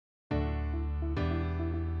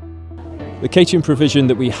The catering provision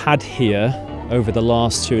that we had here over the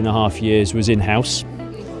last 2.5 years was in-house.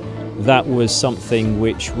 That was something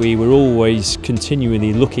which we were always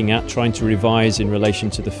continually looking at, trying to revise in relation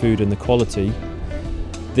to the food and the quality.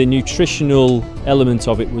 The nutritional element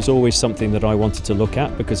of it was always something that I wanted to look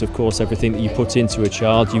at, because of course everything that you put into a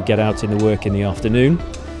child you get out in the work in the afternoon.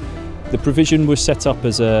 The provision was set up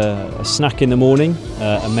as a snack in the morning,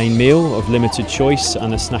 a main meal of limited choice,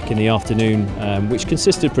 and a snack in the afternoon, which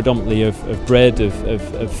consisted predominantly of bread,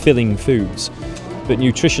 of filling foods. But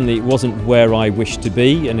nutritionally it wasn't where I wished to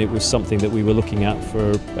be, and it was something that we were looking at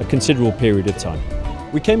for a considerable period of time.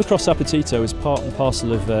 We came across Apetito as part and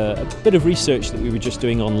parcel of a bit of research that we were just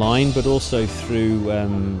doing online, but also through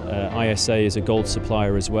ISA as a gold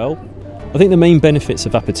supplier as well. I think the main benefits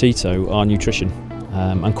of Apetito are nutrition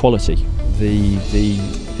and quality.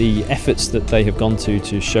 The efforts that they have gone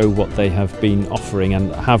to show what they have been offering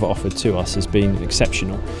and have offered to us has been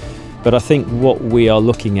exceptional. But I think what we are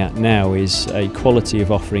looking at now is a quality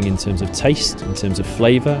of offering in terms of taste, in terms of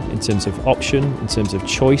flavour, in terms of option, in terms of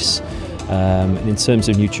choice, and in terms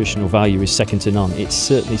of nutritional value is second to none. It's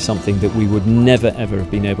certainly something that we would never ever have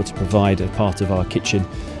been able to provide as part of our kitchen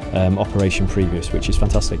operation previous, which is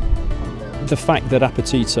fantastic. The fact that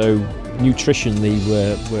Apetito nutritionally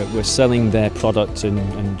were selling their product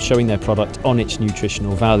and showing their product on its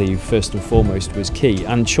nutritional value first and foremost was key,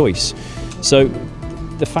 and choice. So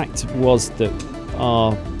the fact was that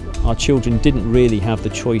our children didn't really have the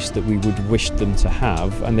choice that we would wish them to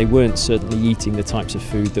have, and they weren't certainly eating the types of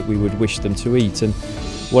food that we would wish them to eat. And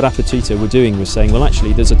what Apetito were doing was saying, well,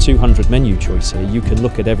 actually there's a 200 menu choice here. You can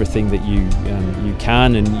look at everything that you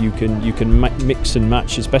can, and you can mix and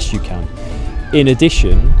match as best you can. In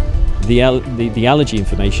addition, the allergy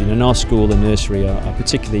information in our school and nursery are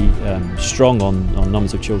particularly strong on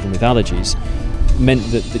numbers of children with allergies, meant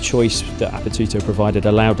that the choice that Apetito provided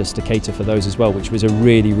allowed us to cater for those as well, which was a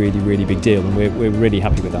really big deal, and we're really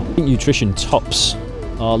happy with that. I think nutrition tops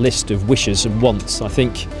our list of wishes and wants. I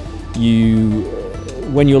think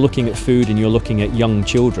when you're looking at food and you're looking at young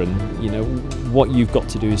children, what you've got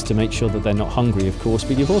to do is to make sure that they're not hungry, of course,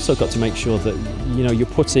 but you've also got to make sure that you're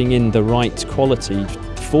putting in the right quality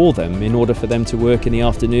for them in order for them to work in the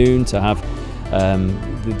afternoon, to have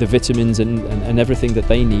the vitamins and everything that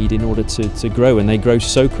they need in order to grow, and they grow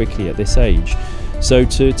so quickly at this age. So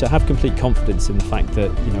to have complete confidence in the fact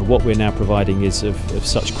that what we're now providing is of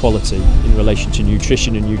such quality in relation to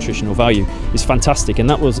nutrition and nutritional value is fantastic, and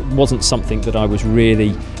that wasn't something that I was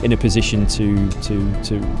really in a position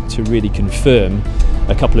to really confirm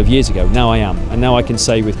a couple of years ago. Now I am, and now I can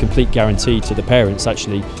say with complete guarantee to the parents,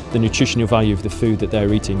 actually the nutritional value of the food that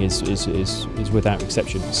they're eating is without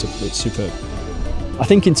exception. It's superb. I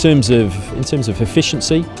think in terms of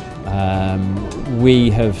efficiency, we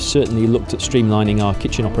have certainly looked at streamlining our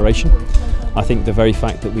kitchen operation. I think the very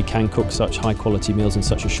fact that we can cook such high quality meals in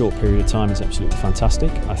such a short period of time is absolutely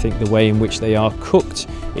fantastic. I think the way in which they are cooked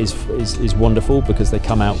is wonderful, because they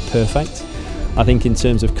come out perfect. I think in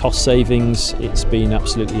terms of cost savings, it's been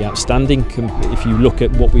absolutely outstanding if you look at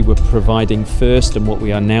what we were providing first and what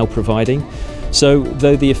we are now providing. So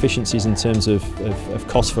though the efficiencies in terms of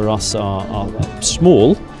cost for us are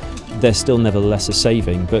small, they're still nevertheless a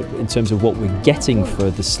saving, but in terms of what we're getting for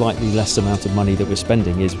the slightly less amount of money that we're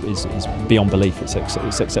spending is beyond belief. It's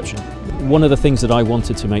exceptional. One of the things that I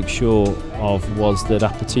wanted to make sure of was that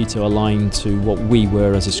Apetito aligned to what we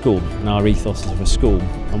were as a school and our ethos of a school,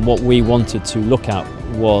 and what we wanted to look at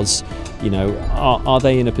was, are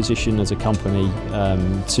they in a position as a company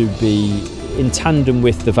to be in tandem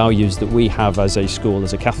with the values that we have as a school,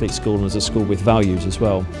 as a Catholic school, and as a school with values as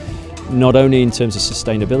well. Not only in terms of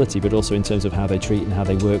sustainability, but also in terms of how they treat and how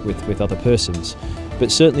they work with other persons.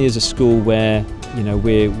 But certainly as a school where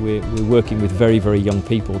we're working with very young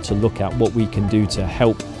people to look at what we can do to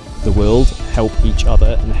help the world, help each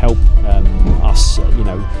other, and help us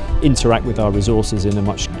interact with our resources in a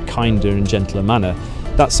much kinder and gentler manner.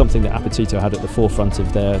 That's something that Apetito had at the forefront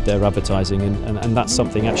of their advertising, and that's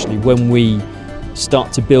something actually when we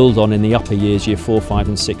start to build on in the upper years, year 4, 5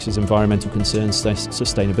 and 6, as environmental concerns,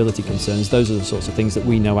 sustainability concerns. Those are the sorts of things that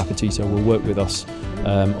we know Apetito will work with us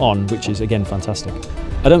on, which is again fantastic.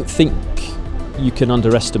 I don't think you can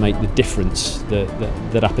underestimate the difference that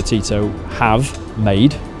Apetito have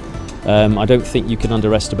made. I don't think you can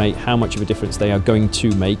underestimate how much of a difference they are going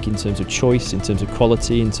to make in terms of choice, in terms of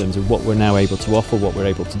quality, in terms of what we're now able to offer, what we're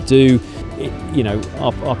able to do.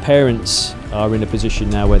 Our parents are in a position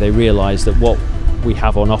now where they realise that what we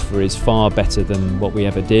have on offer is far better than what we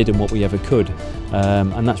ever did and what we ever could,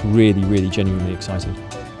 and that's really genuinely exciting.